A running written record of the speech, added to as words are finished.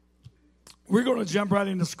We're going to jump right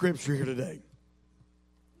into Scripture here today.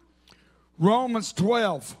 Romans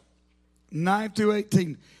 12, 9 through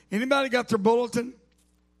 18. Anybody got their bulletin?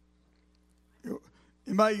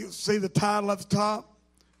 Anybody see the title at the top?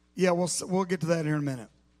 Yeah, we'll get to that here in a minute.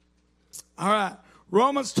 All right.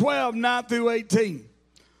 Romans 12, 9 through 18.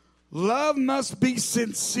 Love must be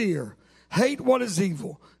sincere. Hate what is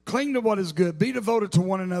evil. Cling to what is good. Be devoted to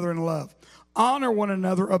one another in love. Honor one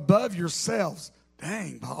another above yourselves.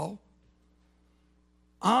 Dang, Paul.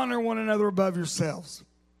 Honor one another above yourselves.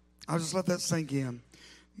 I'll just let that sink in.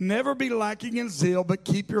 Never be lacking in zeal, but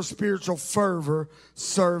keep your spiritual fervor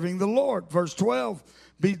serving the Lord. Verse 12.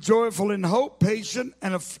 Be joyful in hope, patient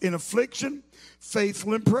and in affliction,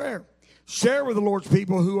 faithful in prayer. Share with the Lord's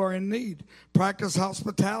people who are in need. Practice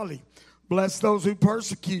hospitality. Bless those who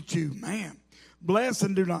persecute you. Man, bless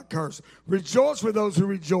and do not curse. Rejoice with those who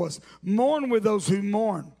rejoice. Mourn with those who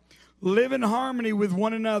mourn. Live in harmony with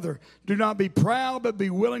one another. Do not be proud, but be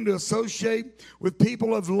willing to associate with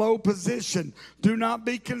people of low position. Do not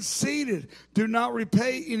be conceited. Do not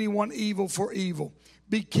repay anyone evil for evil.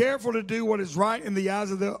 Be careful to do what is right in the eyes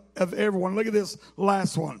of everyone. Look at this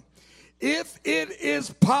last one. If it is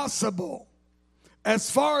possible, as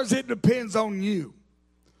far as it depends on you,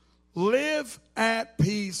 live at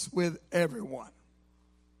peace with everyone.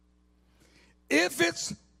 If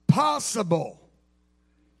it's possible,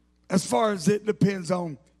 as far as it depends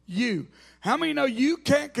on you. How many know you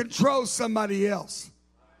can't control somebody else,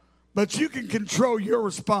 but you can control your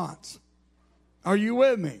response? Are you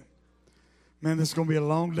with me? Man, this is going to be a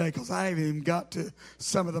long day because I haven't even got to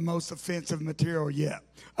some of the most offensive material yet.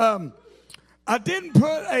 I didn't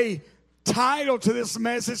put a title to this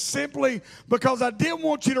message simply because I didn't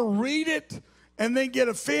want you to read it and then get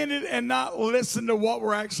offended and not listen to what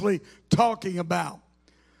we're actually talking about.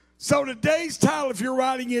 So today's title, if you're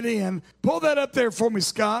writing it in, pull that up there for me,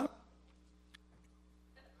 Scott.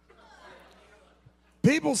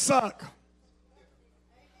 People suck.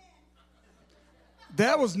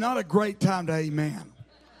 That was not a great time to amen.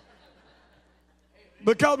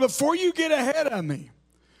 Because before you get ahead of me,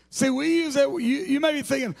 see, we use that. You may be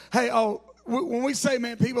thinking, hey, when we say,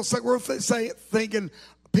 man, people suck, we're thinking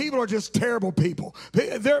people are just terrible people.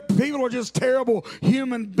 People are just terrible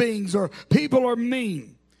human beings, or people are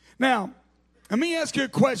mean. Now, let me ask you a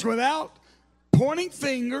question without pointing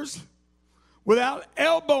fingers, without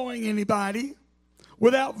elbowing anybody,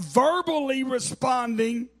 without verbally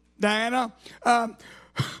responding, Diana.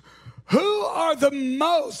 Who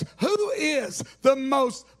is the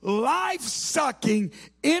most life-sucking,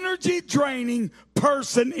 energy-draining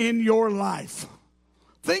person in your life?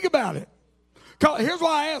 Think about it. Here's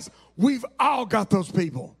why I ask. We've all got those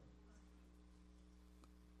people.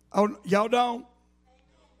 Oh, y'all don't?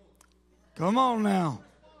 Come on now.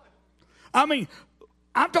 I mean,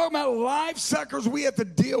 I'm talking about life suckers we have to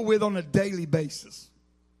deal with on a daily basis.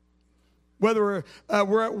 Whether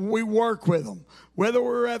we work with them, whether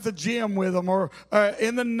we're at the gym with them, or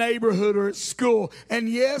in the neighborhood or at school. And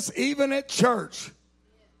yes, even at church,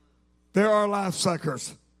 there are life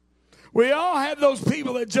suckers. We all have those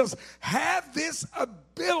people that just have this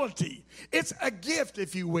ability. It's a gift,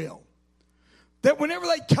 if you will, that whenever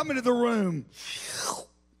they come into the room,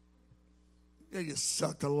 they just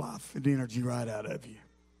suck the life and energy right out of you.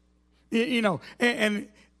 You know,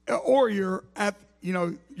 or you're at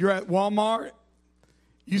Walmart,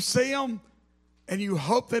 you see them, and you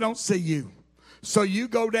hope they don't see you. So you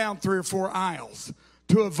go down 3 or 4 aisles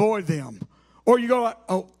to avoid them. Or you go like,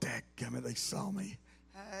 oh, dadgummit, they saw me.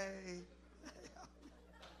 Hey.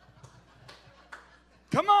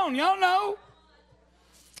 Come on, y'all know.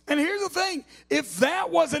 And here's the thing. If that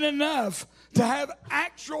wasn't enough to have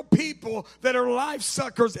actual people that are life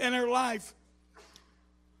suckers in their life,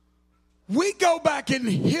 we go back in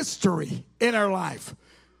history in our life.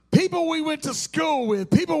 People we went to school with,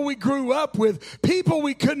 people we grew up with, people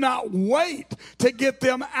we could not wait to get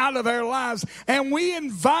them out of our lives. And we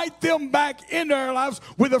invite them back into our lives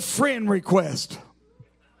with a friend request.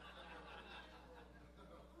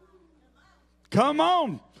 Come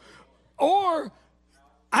on. Or,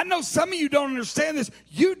 I know some of you don't understand this.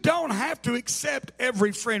 You don't have to accept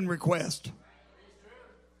every friend request.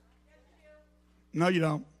 No, you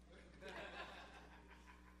don't.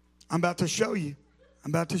 I'm about to show you.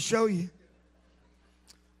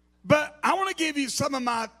 But I want to give you some of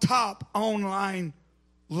my top online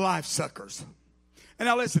life suckers. And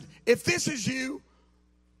now listen, if this is you,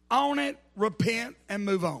 own it, repent, and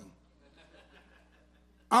move on.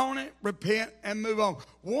 Own it, repent, and move on.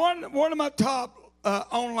 One of my top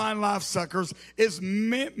online life suckers is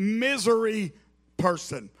misery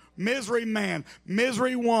person. misery man,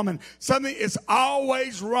 misery woman. Something is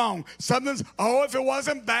always wrong. Something's, oh, if it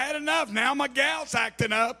wasn't bad enough, now my gout's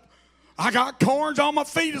acting up. I got corns on my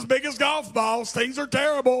feet as big as golf balls. Things are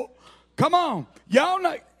terrible. Come on. Y'all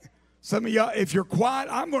know. Some of y'all, if you're quiet,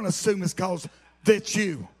 I'm going to assume it's because that's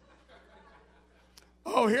you.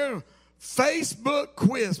 Oh, here, Facebook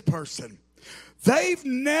quiz person. They've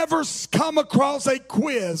never come across a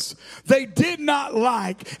quiz they did not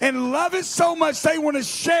like and love it so much they want to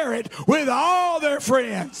share it with all their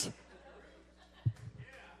friends.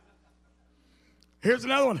 Here's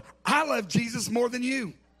another one. I love Jesus more than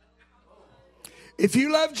you. If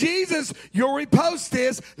you love Jesus, you'll repost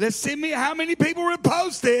this. Let's see me how many people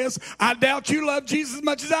repost this. I doubt you love Jesus as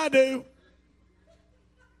much as I do.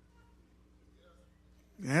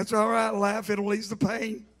 That's all right. Laugh. It'll ease the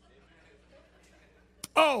pain.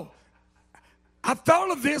 Oh, I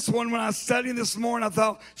thought of this one when I was studying this morning. I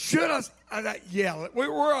thought, should I thought, yeah,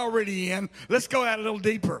 we're already in. Let's go out a little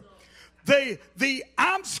deeper. The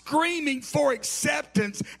I'm screaming for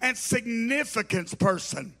acceptance and significance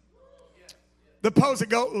person. The post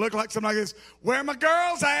that look like something like this. Where my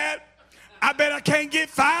girls at? I bet I can't get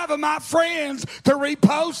 5 of my friends to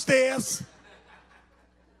repost this.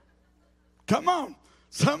 Come on.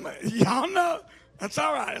 Y'all know. That's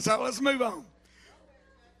all right. So let's move on.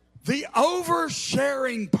 The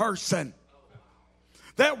oversharing person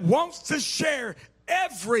that wants to share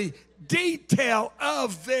every detail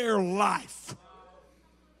of their life.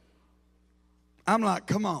 I'm like,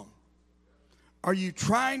 come on. Are you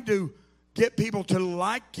trying to get people to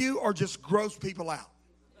like you or just gross people out?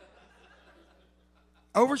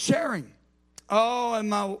 Oversharing. Oh, and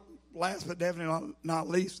my last but definitely not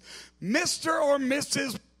least, Mr. or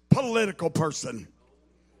Mrs. Political person.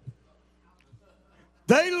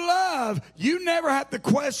 They love, you never have to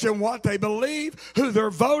question what they believe, who they're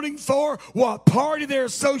voting for, what party they're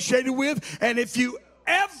associated with, and if you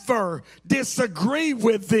ever disagree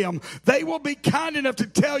with them, they will be kind enough to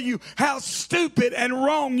tell you how stupid and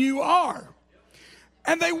wrong you are.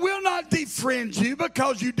 And they will not defriend you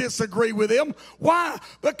because you disagree with them. Why?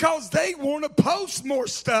 Because they want to post more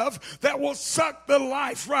stuff that will suck the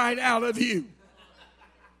life right out of you.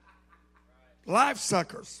 Life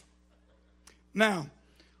suckers. Now,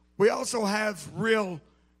 we also have real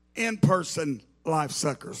in-person life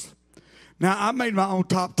suckers. Now, I made my own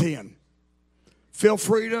top 10. Feel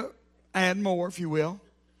free to add more if you will.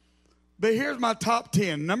 But here's my top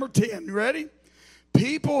 10. Number 10, you ready?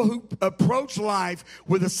 People who approach life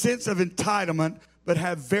with a sense of entitlement but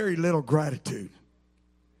have very little gratitude.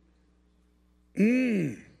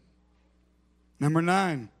 Number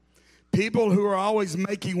 9, people who are always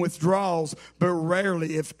making withdrawals but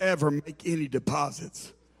rarely, if ever, make any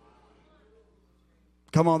deposits.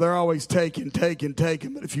 Come on, they're always taking.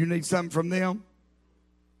 But if you need something from them.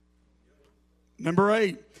 Number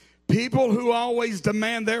 8, people who always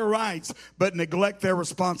demand their rights but neglect their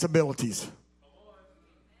responsibilities.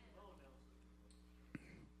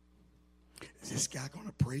 Is this guy going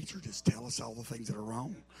to preach or just tell us all the things that are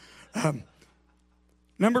wrong?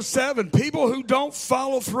 Number 7, people who don't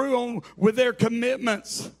follow through with their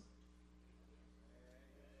commitments.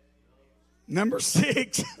 Number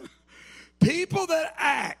 6, people that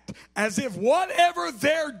act as if whatever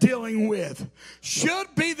they're dealing with should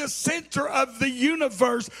be the center of the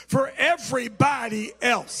universe for everybody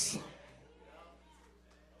else.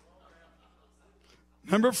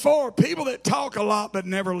 Number 4, people that talk a lot but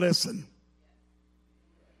never listen.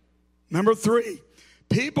 Number 3,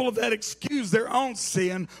 people that excuse their own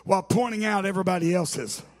sin while pointing out everybody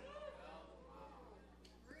else's.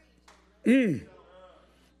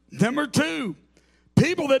 Number 2,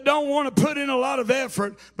 people that don't want to put in a lot of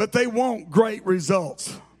effort, but they want great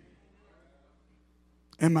results.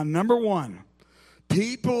 And my number 1,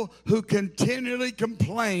 people who continually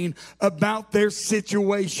complain about their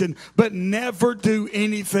situation, but never do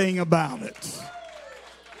anything about it.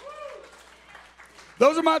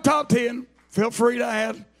 Those are my top 10. Feel free to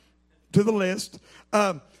add to the list.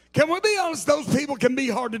 Can we be honest? Those people can be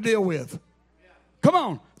hard to deal with. Come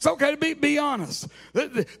on. It's okay to be honest.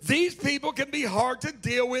 These people can be hard to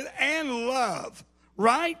deal with and love,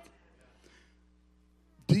 right?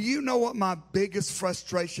 Do you know what my biggest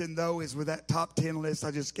frustration, though, is with that top 10 list I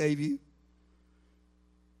just gave you?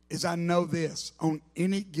 Is I know this. On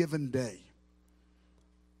any given day,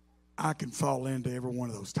 I can fall into every one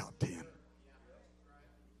of those top 10.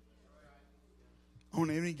 On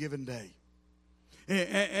any given day.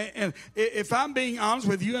 And if I'm being honest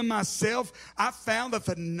with you and myself, I found that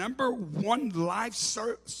the number 1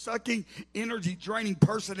 life-sucking, energy-draining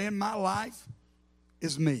person in my life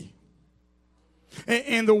is me.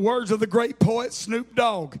 In the words of the great poet Snoop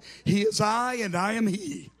Dogg, he is I and I am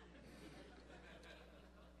he.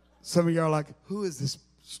 Some of you are like, who is this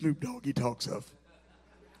Snoop Dogg he talks of?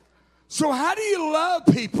 So how do you love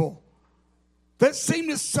people that seem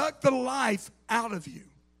to suck the life out of you?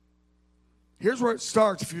 Here's where it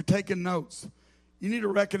starts if you're taking notes. You need to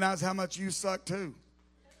recognize how much you suck too.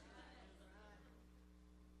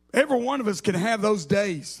 Every one of us can have those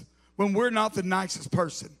days when we're not the nicest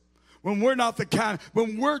person, when we're not the kind,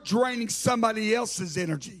 when we're draining somebody else's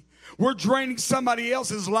energy. We're draining somebody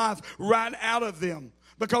else's life right out of them,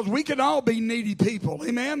 because we can all be needy people.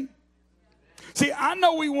 Amen? See, I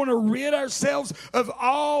know we want to rid ourselves of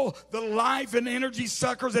all the life and energy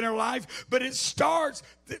suckers in our life, but it starts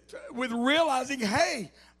with realizing,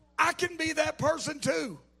 hey, I can be that person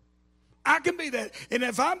too. I can be that. And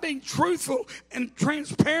if I'm being truthful and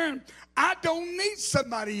transparent, I don't need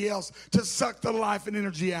somebody else to suck the life and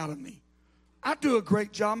energy out of me. I do a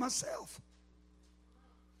great job myself.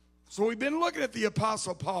 So we've been looking at the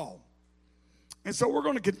Apostle Paul. And so we're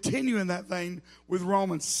going to continue in that vein with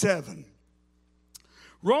Romans 7.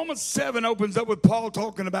 Romans 7 opens up with Paul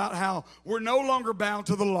talking about how we're no longer bound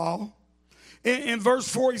to the law. In verse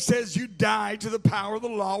 4, he says you die to the power of the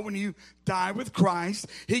law when you die with Christ.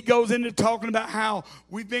 He goes into talking about how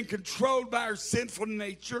we've been controlled by our sinful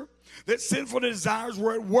nature, that sinful desires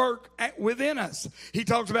were at work within us. He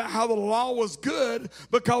talks about how the law was good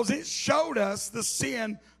because it showed us the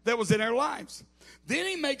sin that was in our lives. Then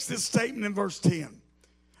he makes this statement in verse 10.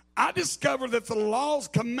 I discovered that the law's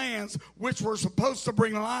commands, which were supposed to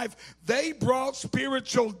bring life, they brought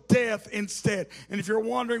spiritual death instead. And if you're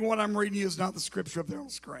wondering, what I'm reading you is not the scripture up there on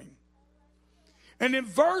the screen. And in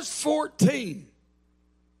verse 14,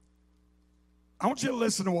 I want you to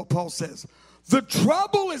listen to what Paul says. The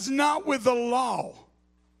trouble is not with the law.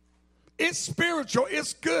 It's spiritual.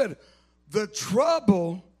 It's good. The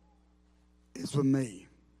trouble is with me.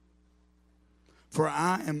 For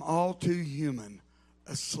I am all too human,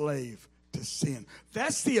 a slave to sin.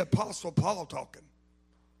 That's the Apostle Paul talking.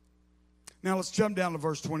 Now let's jump down to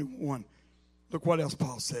verse 21. Look what else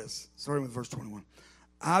Paul says, starting with verse 21.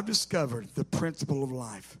 I've discovered the principle of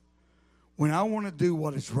life. When I want to do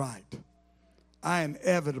what is right, I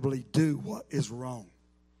inevitably do what is wrong.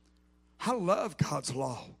 I love God's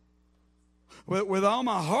law. With all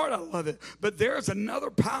my heart, I love it. But there is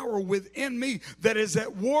another power within me that is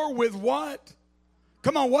at war with what?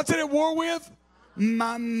 Come on, what's it at war with?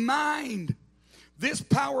 My mind. This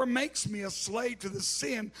power makes me a slave to the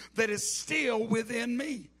sin that is still within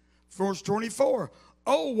me. Verse 24.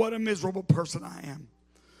 Oh, what a miserable person I am.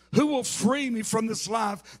 Who will free me from this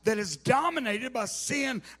life that is dominated by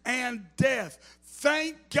sin and death?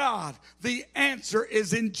 Thank God the answer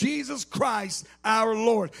is in Jesus Christ our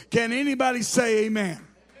Lord. Can anybody say amen? Amen.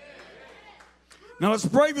 Now let's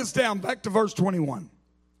break this down back to verse 21.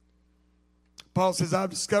 Paul says, I've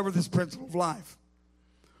discovered this principle of life.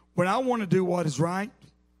 When I want to do what is right,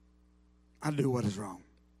 I do what is wrong.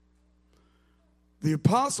 The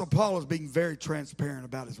Apostle Paul is being very transparent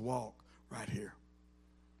about his walk right here.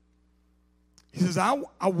 He says, I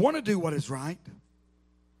want to do what is right,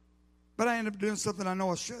 but I end up doing something I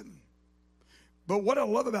know I shouldn't. But what I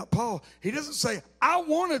love about Paul, he doesn't say, I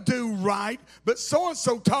want to do right, but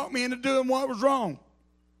so-and-so talked me into doing what was wrong.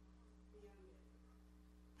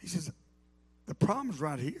 He says, the problem is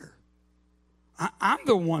right here. I'm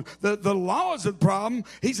the one. The law is the problem.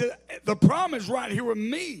 He said, the problem is right here with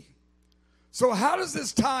me. So how does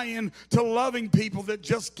this tie in to loving people that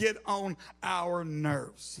just get on our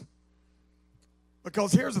nerves?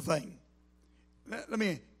 Because here's the thing.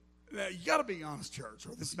 You got to be honest, church,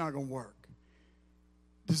 or this is not going to work.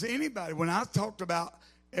 Does anybody, when I talked about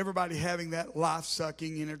everybody having that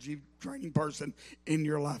life-sucking, energy-draining person in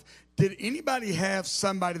your life, did anybody have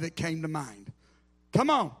somebody that came to mind? Come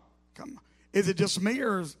on. Is it just me,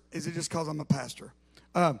 or is it just because I'm a pastor?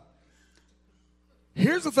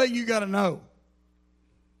 Here's the thing you got to know.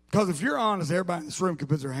 Because if you're honest, everybody in this room can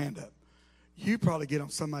put their hand up. You probably get on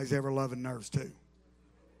somebody's ever-loving nerves too.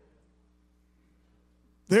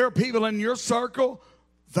 There are people in your circle,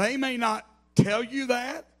 they may not tell you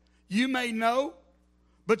that. You may know.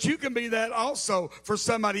 But you can be that also for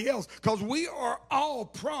somebody else. Because we are all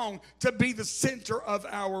prone to be the center of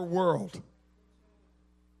our world.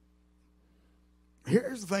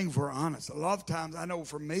 Here's the thing, if we're honest. A lot of times, I know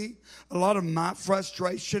for me, a lot of my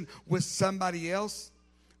frustration with somebody else,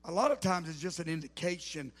 a lot of times it's just an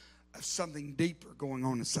indication of something deeper going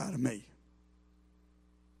on inside of me.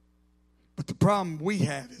 But the problem we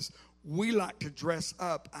have is we like to dress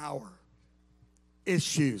up our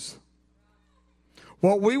issues.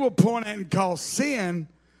 What we will point at and call sin,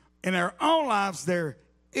 In our own lives, there are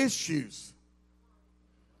issues.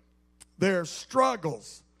 There are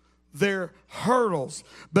struggles. There are hurdles.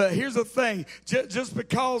 But here's the thing. Just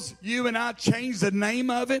because you and I change the name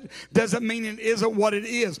of it doesn't mean it isn't what it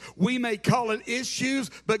is. We may call it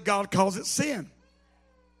issues, but God calls it sin.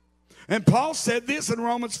 And Paul said this in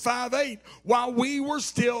Romans 5:8. While we were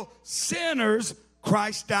still sinners,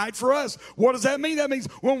 Christ died for us. What does that mean? That means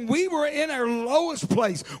when we were in our lowest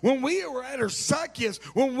place, when we were at our suckiest,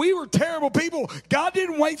 when we were terrible people, God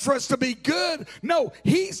didn't wait for us to be good. No,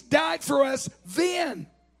 He's died for us then,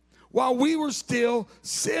 while we were still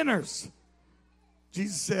sinners.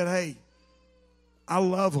 Jesus said, hey, I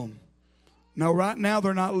love them. No, right now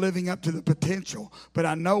they're not living up to the potential, but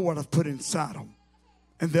I know what I've put inside them,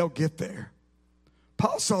 and they'll get there.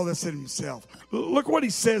 Paul saw this in himself. Look what he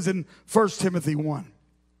says in 1 Timothy 1.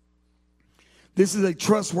 This is a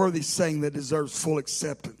trustworthy saying that deserves full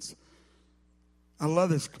acceptance. I love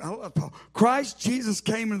this. I love Paul. Christ Jesus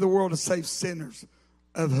came into the world to save sinners,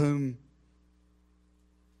 of whom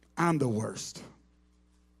I'm the worst.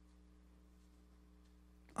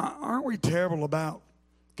 Aren't we terrible about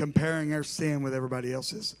comparing our sin with everybody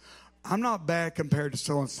else's? I'm not bad compared to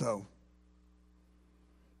so-and-so.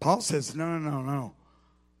 Paul says, no.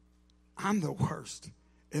 I'm the worst.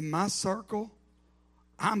 In my circle,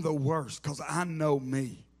 I'm the worst because I know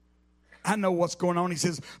me. I know what's going on. He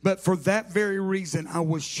says, but for that very reason, I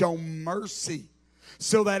was shown mercy,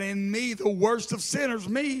 so that in me, the worst of sinners,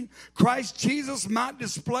 me, Christ Jesus might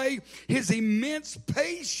display His immense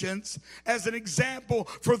patience as an example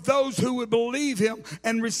for those who would believe Him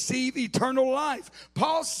and receive eternal life.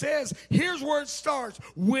 Paul says, here's where it starts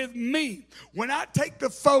with me. When I take the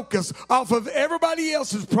focus off of everybody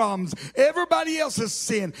else's problems, everybody else's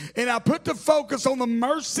sin, and I put the focus on the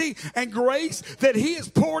mercy and grace that He has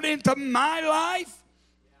poured into my life,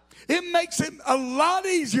 it makes it a lot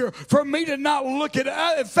easier for me to not look at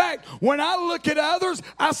others. In fact, when I look at others,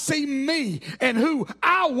 I see me and who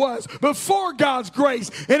I was before God's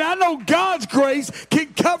grace. And I know God's grace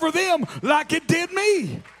can cover them like it did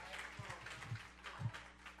me.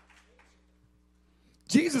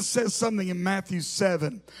 Jesus says something in Matthew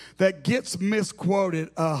 7 that gets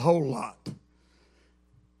misquoted a whole lot.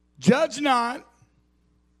 Judge not.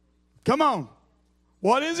 Come on.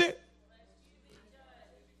 What is it?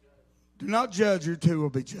 Do not judge, you too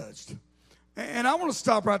will be judged. And I want to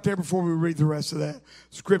stop right there before we read the rest of that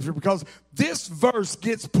scripture, because this verse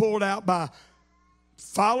gets pulled out by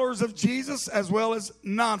followers of Jesus as well as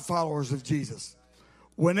non-followers of Jesus.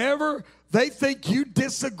 Whenever they think you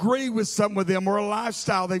disagree with something with them or a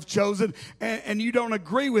lifestyle they've chosen and you don't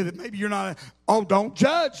agree with it, maybe you're not, don't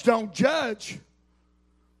judge.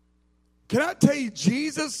 Can I tell you,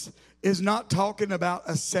 Jesus is not talking about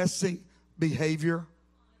assessing behavior.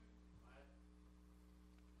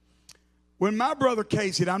 When my brother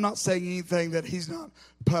Casey, and I'm not saying anything that he's not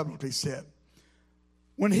publicly said,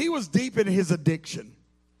 when he was deep in his addiction,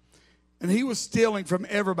 and he was stealing from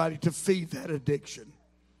everybody to feed that addiction.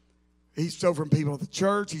 He stole from people at the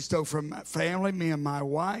church. He stole from my family, me and my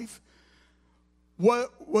wife.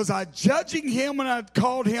 What was I judging him when I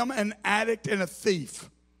called him an addict and a thief?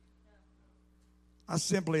 I was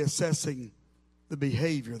simply assessing the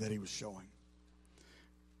behavior that he was showing.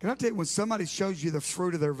 Can I tell you, when somebody shows you the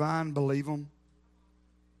fruit of their vine, believe them?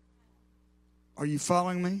 Are you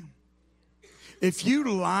following me? If you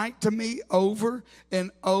lie to me over and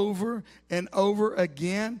over and over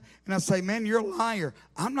again, and I say, man, you're a liar,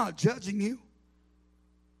 I'm not judging you.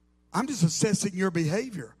 I'm just assessing your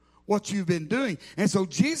behavior, what you've been doing. And so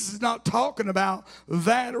Jesus is not talking about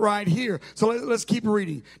that right here. So let's keep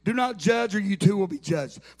reading. Do not judge, or you too will be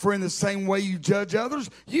judged. For in the same way you judge others,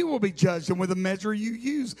 you will be judged. And with the measure you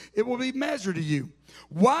use, it will be measured to you.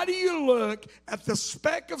 Why do you look at the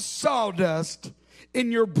speck of sawdust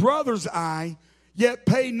in your brother's eye, yet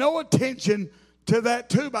pay no attention to that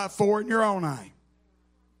 2x4 in your own eye?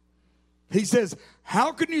 He says,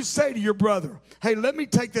 how can you say to your brother, hey, let me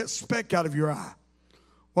take that speck out of your eye,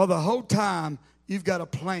 while the whole time you've got a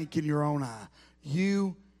plank in your own eye?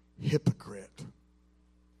 You hypocrite.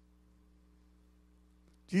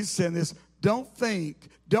 Jesus saying this, don't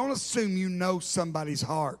assume you know somebody's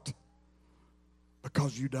heart,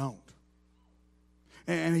 because you don't.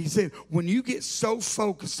 And he said, when you get so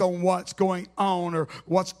focused on what's going on or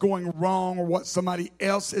what's going wrong or what somebody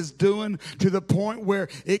else is doing, to the point where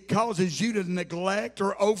it causes you to neglect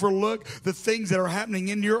or overlook the things that are happening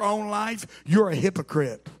in your own life, you're a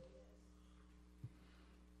hypocrite.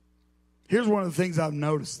 Here's one of the things I've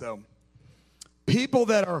noticed, though. People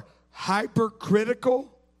that are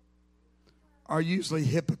hypercritical are usually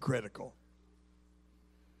hypocritical.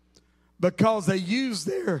 because they use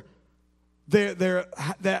their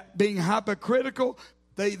that being hypocritical,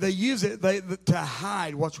 they use it to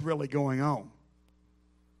hide what's really going on.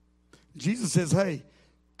 Jesus says, hey,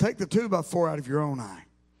 take the 2x4 out of your own eye,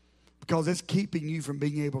 because it's keeping you from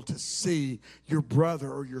being able to see your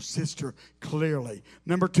brother or your sister clearly.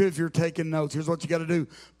 Number 2, if you're taking notes, here's what you got to do.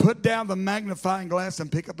 Put down the magnifying glass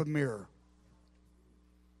and pick up a mirror.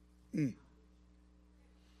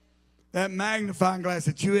 That magnifying glass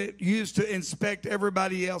that you use to inspect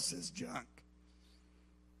everybody else's junk.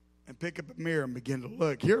 And pick up a mirror and begin to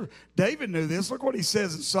look. Here, David knew this. Look what he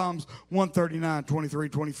says in Psalms 139, 23,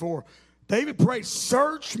 24. David prayed,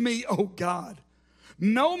 search me, O God.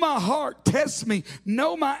 Know my heart, test me,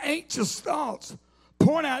 know my anxious thoughts.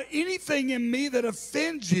 Point out anything in me that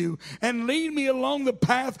offends you and lead me along the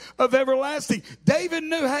path of everlasting. David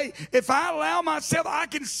knew, hey, if I allow myself, I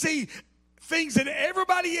can see things in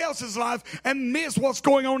everybody else's life and miss what's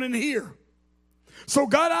going on in here. So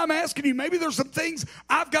God, I'm asking you, maybe there's some things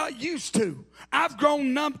I've got used to. I've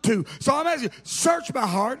grown numb to. So I'm asking you, search my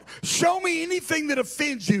heart. Show me anything that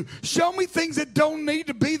offends you. Show me things that don't need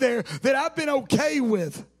to be there that I've been okay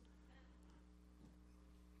with.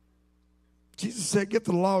 Jesus said, get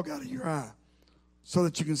the log out of your eye so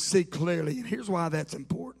that you can see clearly. And here's why that's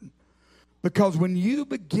important. Because when you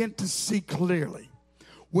begin to see clearly,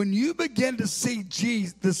 when you begin to see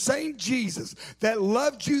Jesus, the same Jesus that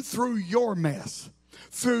loved you through your mess,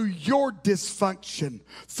 through your dysfunction,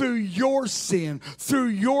 through your sin, through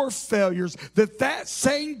your failures, that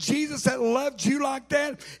same Jesus that loved you like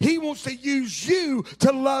that, he wants to use you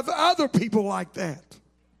to love other people like that.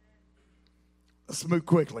 Let's move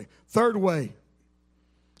quickly. Third way,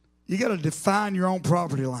 you got to define your own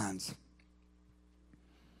property lines.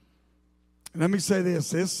 And let me say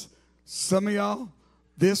this, some of y'all,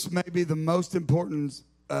 this may be the most important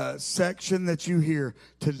section that you hear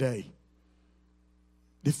today.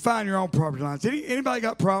 Define your own property lines. Anybody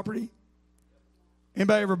got property?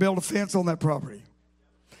 Anybody ever build a fence on that property?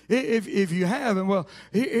 If you haven't, well,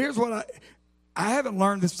 here's what I haven't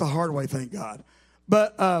learned this the hard way, thank God.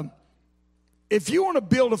 But if you want to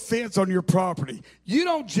build a fence on your property, you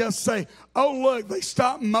don't just say, oh, look, they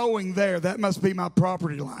stopped mowing there. That must be my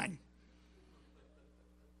property line.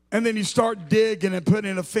 And then you start digging and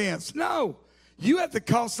putting in a fence. No, you have to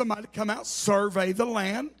call somebody to come out, survey the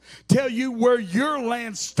land, tell you where your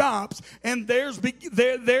land stops and their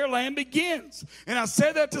land begins. And I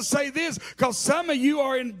said that to say this, because some of you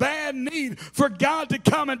are in bad need for God to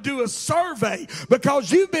come and do a survey,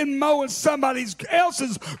 because you've been mowing somebody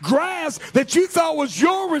else's grass that you thought was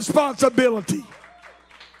your responsibility.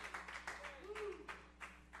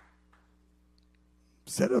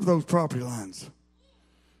 Set up those property lines.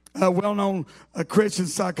 A well-known Christian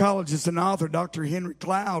psychologist and author, Dr. Henry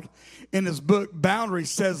Cloud, in his book Boundaries,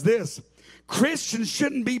 says this: Christians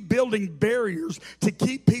shouldn't be building barriers to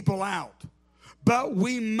keep people out, but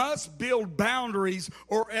we must build boundaries,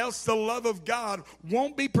 or else the love of God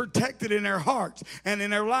won't be protected in their hearts and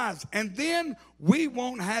in their lives, and then we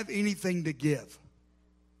won't have anything to give.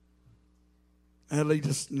 That leads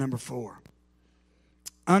us to number 4.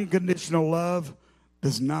 Unconditional love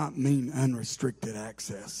does not mean unrestricted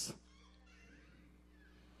access.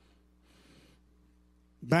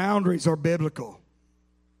 Boundaries are biblical.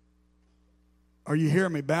 Are you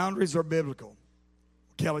hearing me? Boundaries are biblical.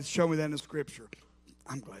 Kelly, show me that in the scripture.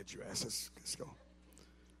 I'm glad you asked us. Let's go.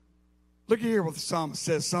 Look here what the psalmist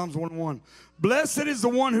says, Psalms 1:1. Blessed is the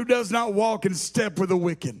one who does not walk in step with the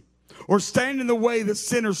wicked, or stand in the way that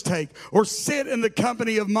sinners take, or sit in the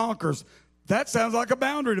company of mockers. That sounds like a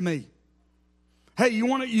boundary to me. Hey, you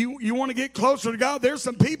want to get closer to God? There's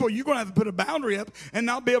some people you're going to have to put a boundary up and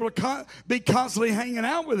not be able to be constantly hanging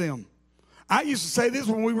out with them. I used to say this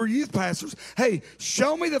when we were youth pastors. Hey,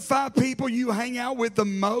 show me the 5 people you hang out with the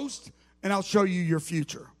most, and I'll show you your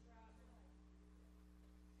future.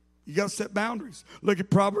 You got to set boundaries. Look at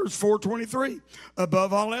Proverbs 4:23.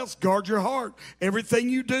 Above all else, guard your heart. Everything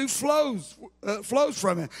you do flows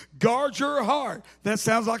from it. Guard your heart. That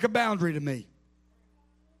sounds like a boundary to me.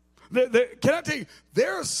 Can I tell you,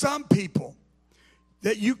 there are some people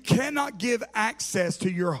that you cannot give access to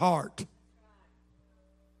your heart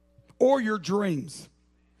or your dreams.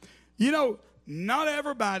 You know, not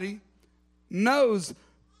everybody knows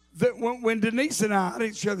that when Denise and I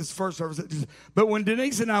didn't share this first service, but when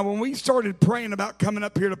Denise and I, when we started praying about coming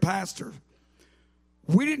up here to pastor,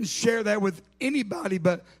 we didn't share that with anybody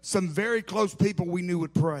but some very close people we knew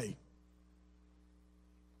would pray.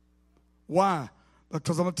 Why?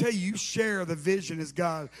 Because I'm going to tell you, you share the vision as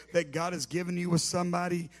God, that God has given you with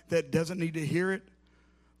somebody that doesn't need to hear it,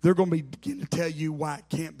 they're going to begin to tell you why it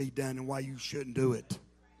can't be done and why you shouldn't do it.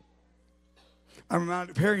 I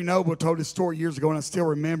remember Perry Noble told this story years ago, and I still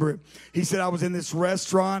remember it. He said, I was in this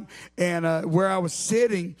restaurant, and where I was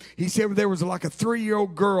sitting, he said there was like a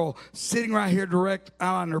 3-year-old girl sitting right here direct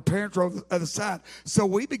on her parents were on the other side. So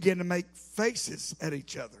we began to make faces at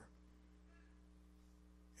each other.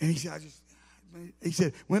 And he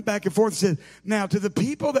said, went back and forth and said, now to the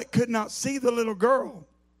people that could not see the little girl,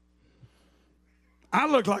 I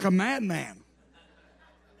looked like a madman.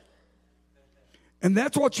 And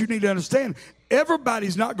that's what you need to understand.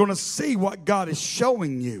 Everybody's not going to see what God is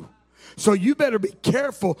showing you. So you better be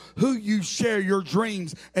careful who you share your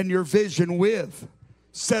dreams and your vision with.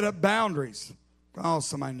 Set up boundaries. Oh,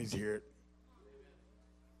 somebody needs to hear it.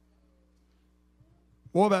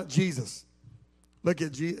 What about Jesus? Look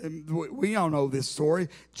at Jesus. We all know this story.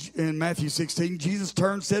 In Matthew 16, Jesus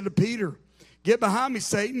turned and said to Peter, get behind me,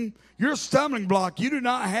 Satan. You're a stumbling block. You do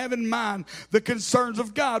not have in mind the concerns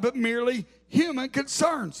of God, but merely human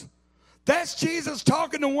concerns. That's Jesus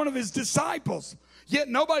talking to one of his disciples. Yet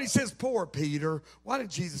nobody says, poor Peter. Why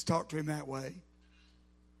did Jesus talk to him that way?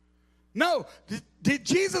 No. Did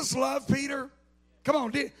Jesus love Peter? Come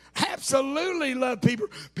on, absolutely love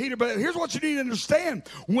Peter, but here's what you need to understand.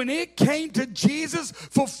 When it came to Jesus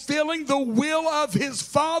fulfilling the will of his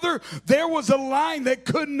Father, there was a line that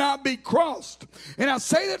could not be crossed. And I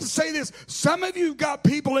say that to say this. Some of you have got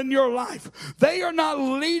people in your life. They are not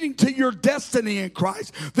leading to your destiny in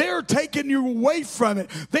Christ. They are taking you away from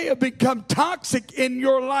it. They have become toxic in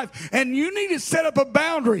your life. And you need to set up a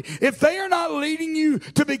boundary. If they are not leading you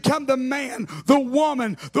to become the man, the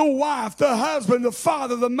woman, the wife, the husband, the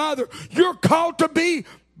father, the mother, you're called to be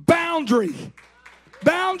boundary.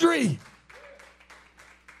 Boundary.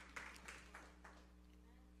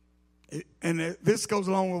 And this goes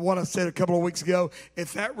along with what I said a couple of weeks ago.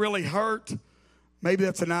 If that really hurt, maybe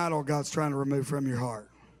that's an idol God's trying to remove from your heart.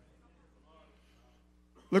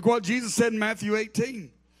 Look what Jesus said in Matthew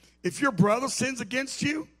 18. If your brother sins against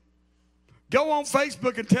you, go on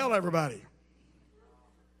Facebook and tell everybody.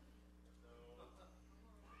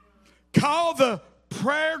 Call the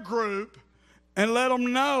prayer group and let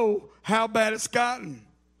them know how bad it's gotten.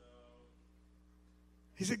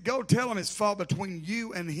 He said, go tell him it's fault between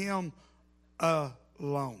you and him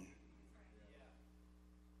alone.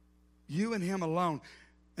 You and him alone.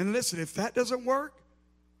 And listen, if that doesn't work,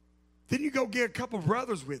 then you go get a couple of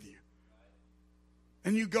brothers with you.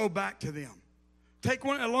 And you go back to them. Take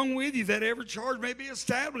one along with you that every charge may be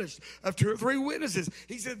established of 2 or 3 witnesses.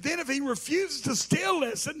 He said, then if he refuses to still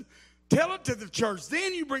listen, tell it to the church.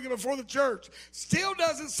 Then you bring it before the church. Still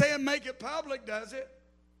doesn't say and make it public, does it?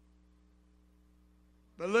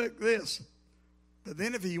 But look this. But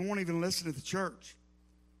then if he won't even listen to the church,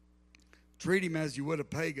 treat him as you would a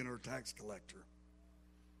pagan or a tax collector.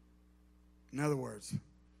 In other words,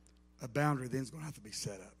 a boundary then is going to have to be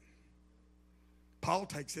set up. Paul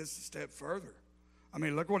takes this a step further. I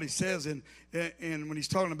mean, look what he says in when he's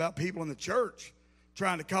talking about people in the church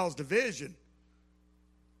trying to cause division.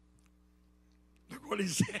 Look what he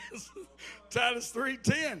says. Titus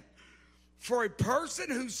 3:10. For a person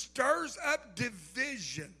who stirs up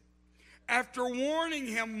division after warning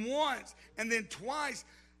him once and then twice,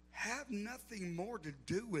 have nothing more to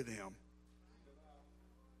do with him.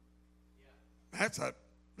 That's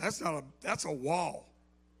a wall.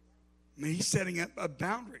 I mean, he's setting up a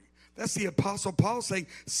boundary. That's the Apostle Paul saying,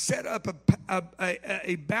 set up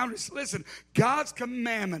a boundary. Listen, God's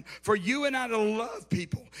commandment for you and I to love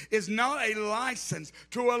people is not a license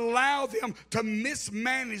to allow them to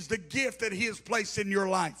mismanage the gift that he has placed in your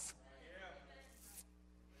life.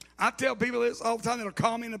 I tell people this all the time that'll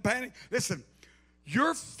call me in a panic. Listen,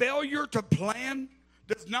 your failure to plan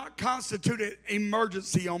does not constitute an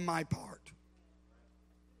emergency on my part.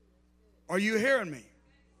 Are you hearing me?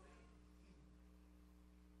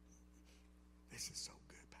 This is so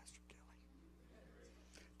good, Pastor Kelly.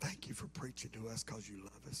 Thank you for preaching to us because you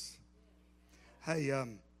love us. Hey,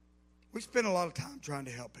 we spend a lot of time trying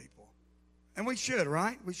to help people. And we should,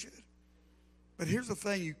 right? We should. But here's the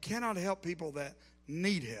thing. You cannot help people that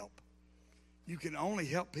need help. You can only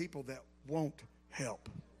help people that won't help.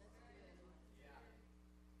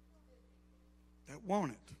 That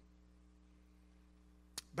won't it.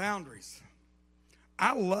 Boundaries.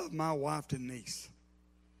 I love my wife, Denise.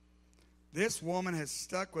 This woman has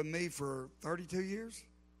stuck with me for 32 years.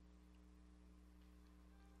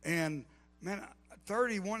 And, man,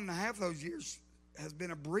 31 and a half of those years has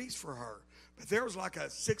been a breeze for her. But there was like a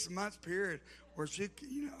 6-month period where she,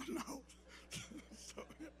 no. So,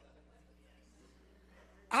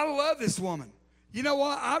 I love this woman. You know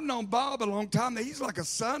what? I've known Bob a long time. He's like a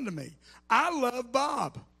son to me. I love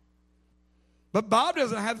Bob. But Bob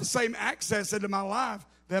doesn't have the same access into my life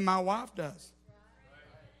that my wife does.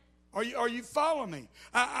 Are you following me?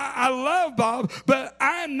 I love Bob, but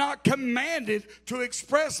I am not commanded to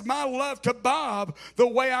express my love to Bob the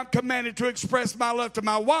way I'm commanded to express my love to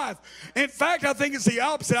my wife. In fact, I think it's the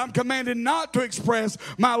opposite. I'm commanded not to express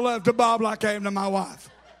my love to Bob like I am to my wife.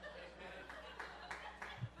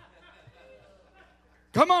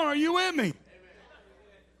 Come on, are you with me?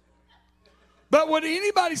 But would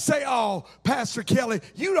anybody say, oh, Pastor Kelly,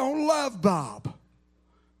 you don't love Bob?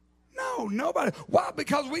 No, nobody. Why?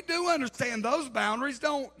 Because we do understand those boundaries,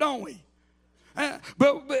 don't we?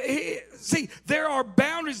 See, there are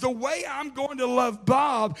boundaries. The way I'm going to love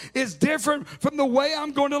Bob is different from the way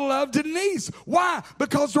I'm going to love Denise. Why?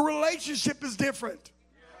 Because the relationship is different.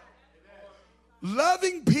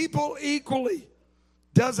 Loving people equally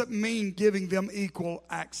doesn't mean giving them equal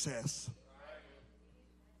access.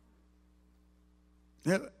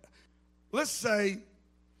 Now, let's say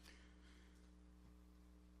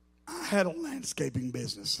I had a landscaping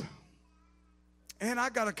business, and I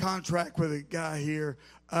got a contract with a guy here.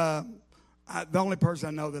 The only person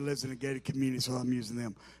I know that lives in a gated community, so I'm using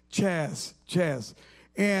them. Chaz.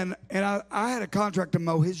 And I had a contract to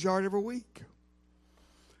mow his yard every week.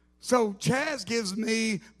 So Chaz gives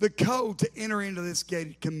me the code to enter into this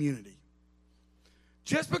gated community.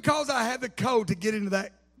 Just because I had the code to get into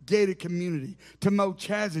that gated community to mow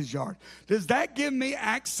Chaz's yard, does that give me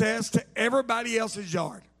access to everybody else's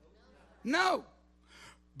yard? No.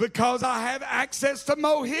 Because I have access to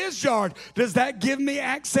mow his yard, does that give me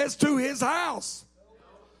access to his house?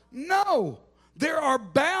 No. There are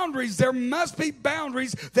boundaries. There must be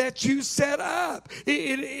boundaries that you set up.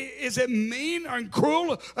 Is it mean and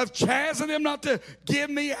cruel of Chaz and them not to give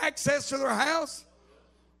me access to their house?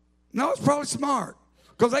 No, it's probably smart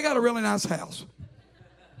because they got a really nice house.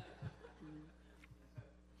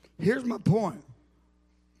 Here's my point.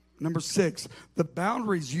 Number 6, the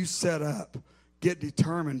boundaries you set up get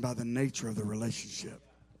determined by the nature of the relationship.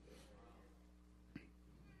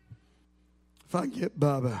 If I can get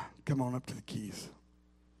Bubba, come on up to the keys.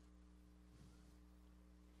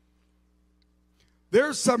 There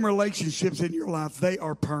are some relationships in your life, they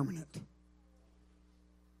are permanent.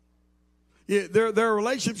 Yeah, there are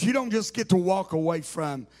relationships you don't just get to walk away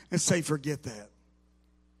from and say, forget that.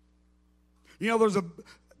 You know,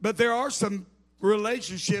 but there are some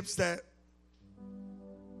relationships that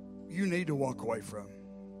you need to walk away from.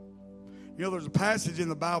 You know, there's a passage in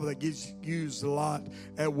the Bible that gets used a lot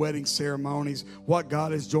at wedding ceremonies. What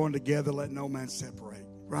God has joined together, let no man separate.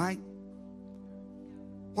 Right?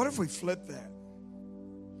 What if we flip that?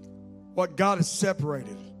 What God has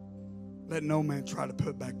separated, let no man try to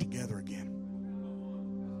put back together again.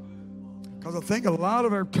 Because I think a lot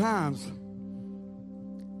of our times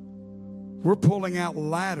we're pulling out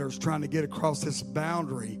ladders trying to get across this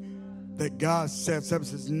boundary that God sets up and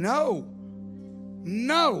says, no,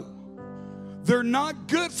 they're not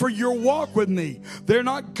good for your walk with me. They're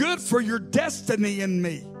not good for your destiny in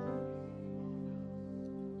me.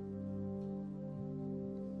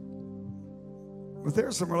 But there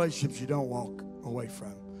are some relationships you don't walk away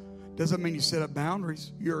from. Doesn't mean you set up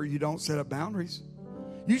boundaries or you don't set up boundaries.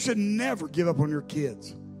 You should never give up on your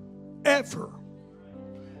kids, ever.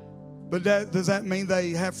 But does that mean they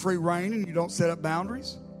have free reign and you don't set up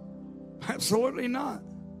boundaries? Absolutely not.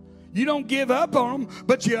 You don't give up on them,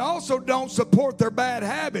 but you also don't support their bad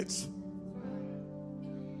habits.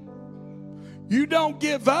 You don't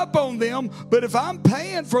give up on them, but if I'm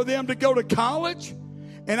paying for them to go to college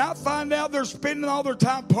and I find out they're spending all their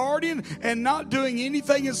time partying and not doing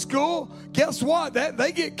anything in school, guess what?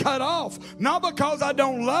 They get cut off. Not because I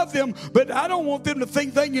don't love them, but I don't want them to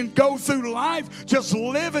think they can go through life just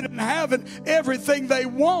living and having everything they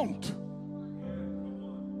want.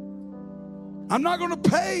 I'm not going to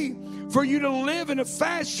pay for you to live in a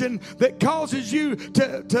fashion that causes you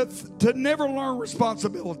to never learn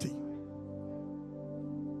responsibility.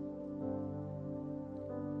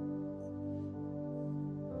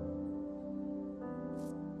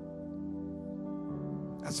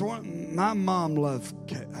 That's one. My mom loved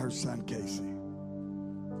her son Casey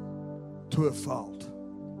to a fault.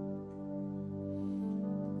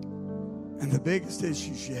 And the biggest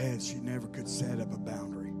issue she had, she never could set up a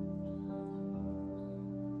boundary.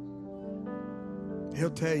 He'll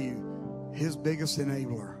tell you his biggest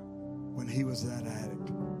enabler when he was that addict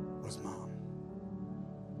was mom.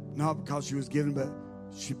 Not because she was giving, but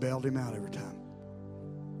she bailed him out every time.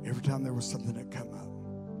 Every time there was something that come up.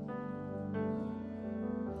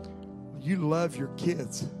 You love your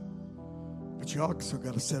kids, but you also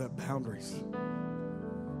got to set up boundaries.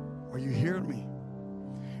 Are you hearing me?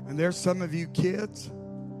 And there's some of you kids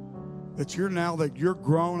that you're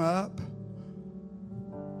grown up,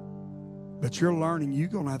 But you're learning you're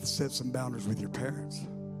going to have to set some boundaries with your parents.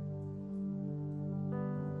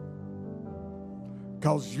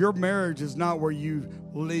 Because your marriage is not where you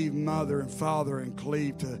leave mother and father and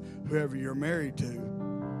cleave to whoever you're married to.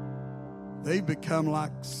 They become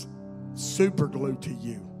like super glue to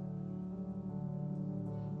you.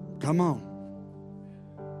 Come on.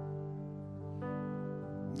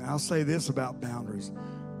 Now, I'll say this about boundaries.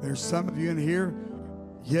 There's some of you in here,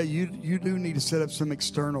 yeah, you do need to set up some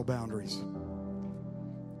external boundaries.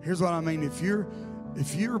 Here's what I mean. If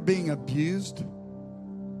you're being abused,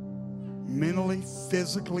 mentally,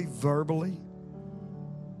 physically, verbally,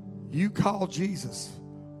 you call Jesus,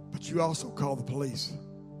 but you also call the police.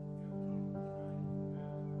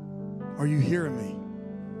 Are you hearing me?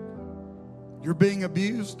 You're being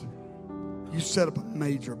abused, you set up a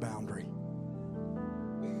major boundary.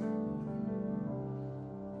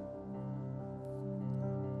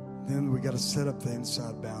 Then we got to set up the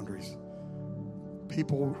inside boundaries.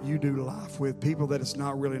 People you do life with, people that it's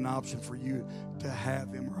not really an option for you to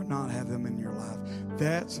have them or not have them in your life.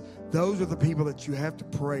 Those are the people that you have to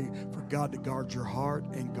pray for God to guard your heart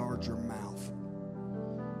and guard your mouth.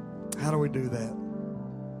 How do we do that?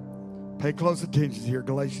 Pay close attention here.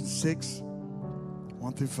 Galatians 6,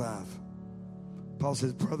 1 through 5. Paul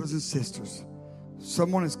says, brothers and sisters,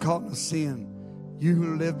 someone is caught in a sin. You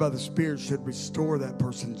who live by the Spirit should restore that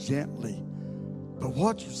person gently. But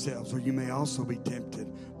watch yourselves, or you may also be tempted.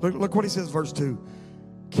 Look what he says, verse 2.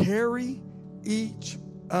 Carry each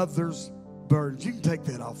other's burdens. You can take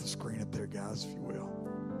that off the screen up there, guys, if you will.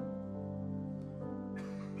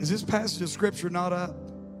 Is this passage of Scripture not up?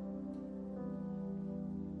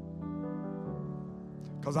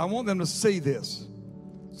 Because I want them to see this.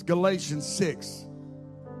 It's Galatians 6.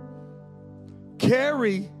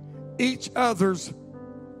 Carry each other's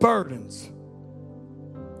burdens.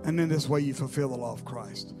 And in this way you fulfill the law of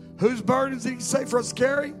Christ. Whose burdens did he say for us to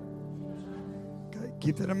carry? Okay,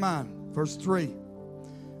 keep that in mind. Verse 3.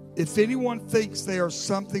 If anyone thinks they are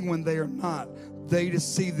something when they are not, they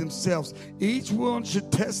deceive themselves. Each one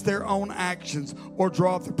should test their own actions or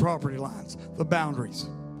draw up the property lines, the boundaries.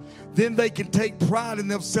 Then they can take pride in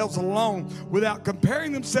themselves alone without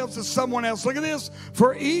comparing themselves to someone else. Look at this.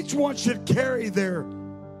 For each one should carry their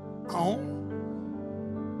own.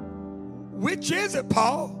 Which is it,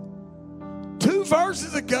 Paul? 2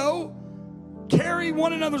 verses ago, carry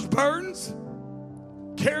one another's burdens.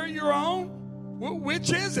 Carry your own. Well,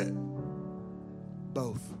 which is it?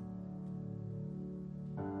 Both.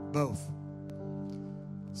 Both.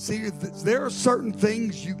 See, there are certain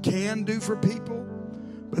things you can do for people,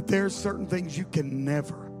 but there are certain things you can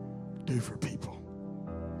never do for people.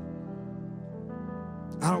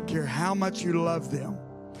 I don't care how much you love them.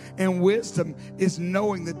 And wisdom is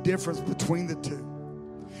knowing the difference between the two.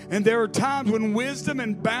 And there are times when wisdom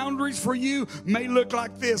and boundaries for you may look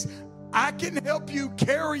like this. I can help you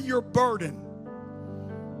carry your burden,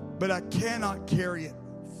 but I cannot carry it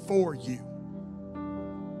for you.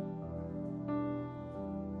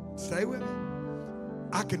 Stay with me.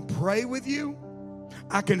 I can pray with you.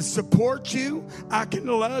 I can support you. I can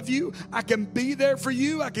love you. I can be there for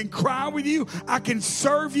you. I can cry with you. I can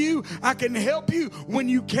serve you. I can help you when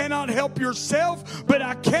you cannot help yourself, but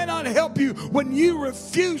I cannot help you when you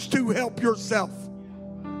refuse to help yourself.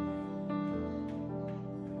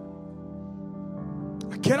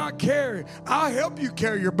 I cannot carry. I'll help you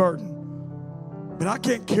carry your burden, but I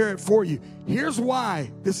can't carry it for you. Here's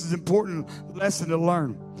why this is an important lesson to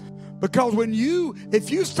learn. Because if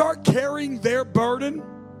you start carrying their burden,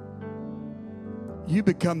 you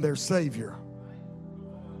become their savior.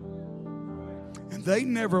 And they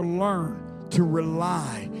never learn to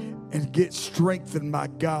rely and get strengthened by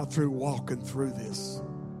God through walking through this.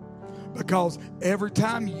 Because every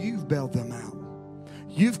time you've bailed them out,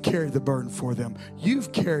 you've carried the burden for them,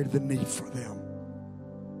 you've carried the need for them.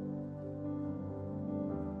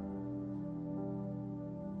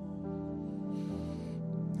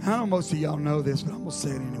 I know most of y'all know this, but I'm going to say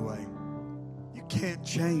it anyway. You can't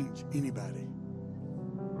change anybody.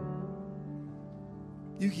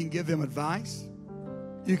 You can give them advice.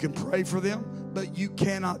 You can pray for them, but you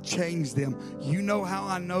cannot change them. You know how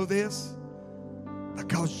I know this?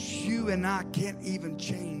 Because you and I can't even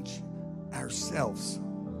change ourselves.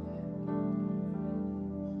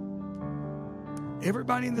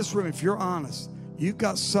 Everybody in this room, if you're honest, you've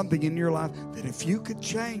got something in your life that if you could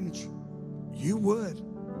change, you would.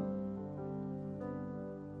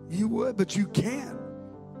 You would, but you can't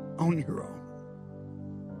on your own.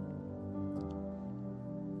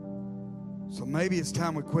 So maybe it's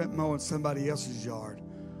time we quit mowing somebody else's yard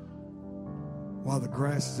while the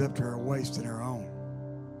grass is up to our waist in our own.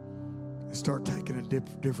 and start taking a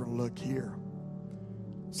different look here.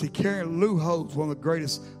 See, Lou Holtz, one of the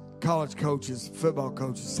greatest college coaches, football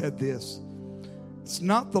coaches, said this: it's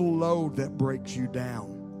not the load that breaks you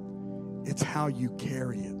down, it's how you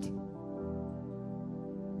carry it.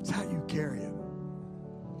 It's how you carry it.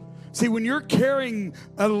 See, when you're carrying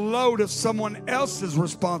a load of someone else's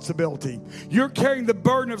responsibility, you're carrying the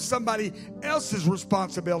burden of somebody else's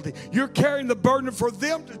responsibility. You're carrying the burden for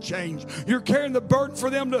them to change. You're carrying the burden for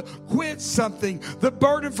them to quit something, the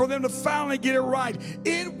burden for them to finally get it right.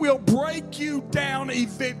 It will break you down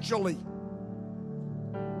eventually.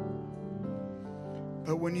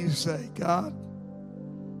 But when you say, God,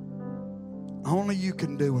 only you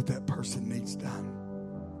can do what that person needs done.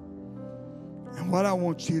 And what I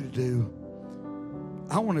want you to do,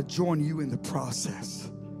 I want to join you in the process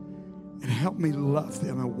and help me love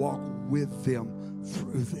them and walk with them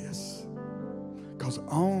through this. Because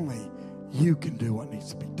only you can do what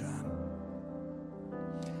needs to be done.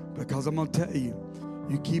 Because I'm going to tell you,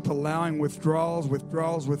 you keep allowing withdrawals.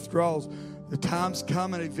 The time's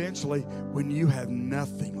coming eventually when you have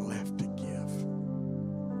nothing left to give.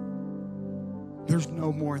 There's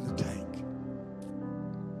no more in the tank.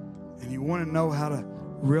 And you want to know how to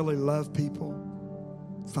really love people?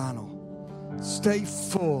 Final. Stay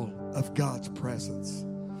full of God's presence,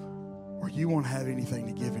 or you won't have anything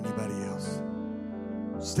to give anybody else.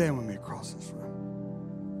 Stand with me across this room.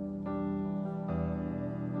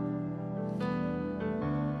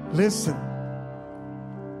 Listen,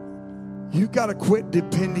 you've got to quit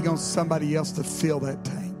depending on somebody else to fill that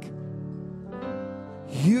tank.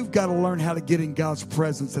 You've got to learn how to get in God's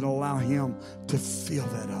presence and allow Him to fill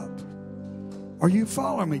that up. Are you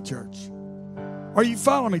following me, church? Are you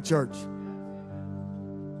following me, church?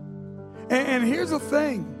 And here's the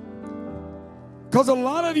thing. Because a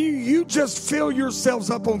lot of you just fill yourselves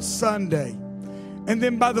up on Sunday. And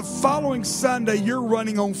then by the following Sunday, you're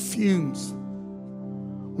running on fumes.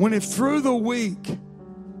 When if through the week,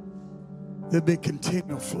 there'll be a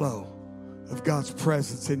continual flow of God's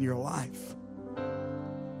presence in your life.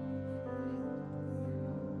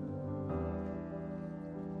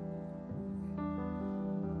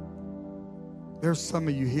 There's some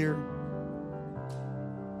of you here.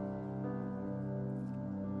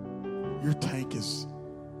 Your tank is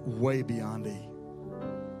way beyond E.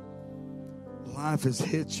 Life has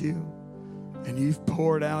hit you, and you've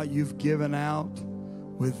poured out, you've given out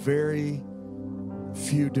with very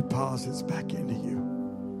few deposits back into you.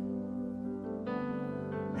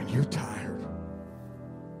 And you're tired.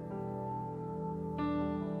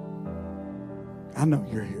 I know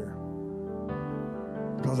you're here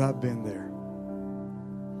because I've been there.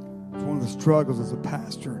 One of the struggles as a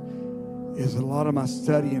pastor is a lot of my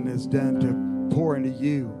studying is done to pour into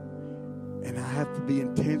you, and I have to be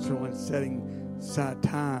intentional in setting aside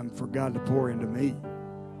time for God to pour into me.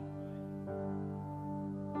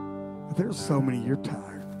 But there's so many, you're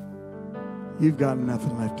tired. You've got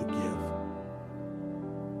nothing left to give.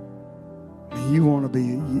 And you want to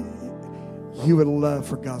be, you would love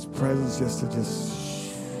for God's presence just to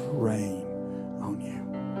rain on you.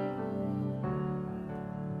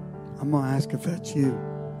 I'm going to ask if that's you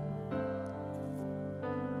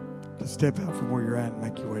to step out from where you're at and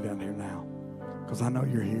make your way down here now. Because I know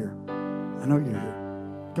you're here. I know you're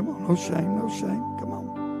here. Come on, no shame, no shame. Come on.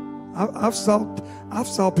 I've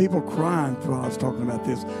saw people crying while I was talking about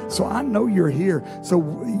this. So I know you're here. So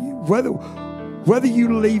whether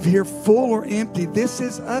you leave here full or empty, this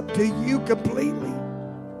is up to you completely.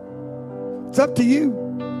 It's up to you.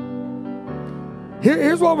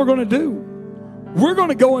 Here's what we're going to do. We're going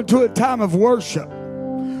to go into a time of worship,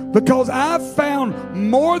 because I've found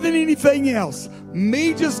more than anything else,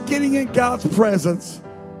 me just getting in God's presence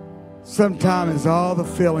sometimes is all the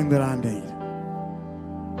feeling that I need.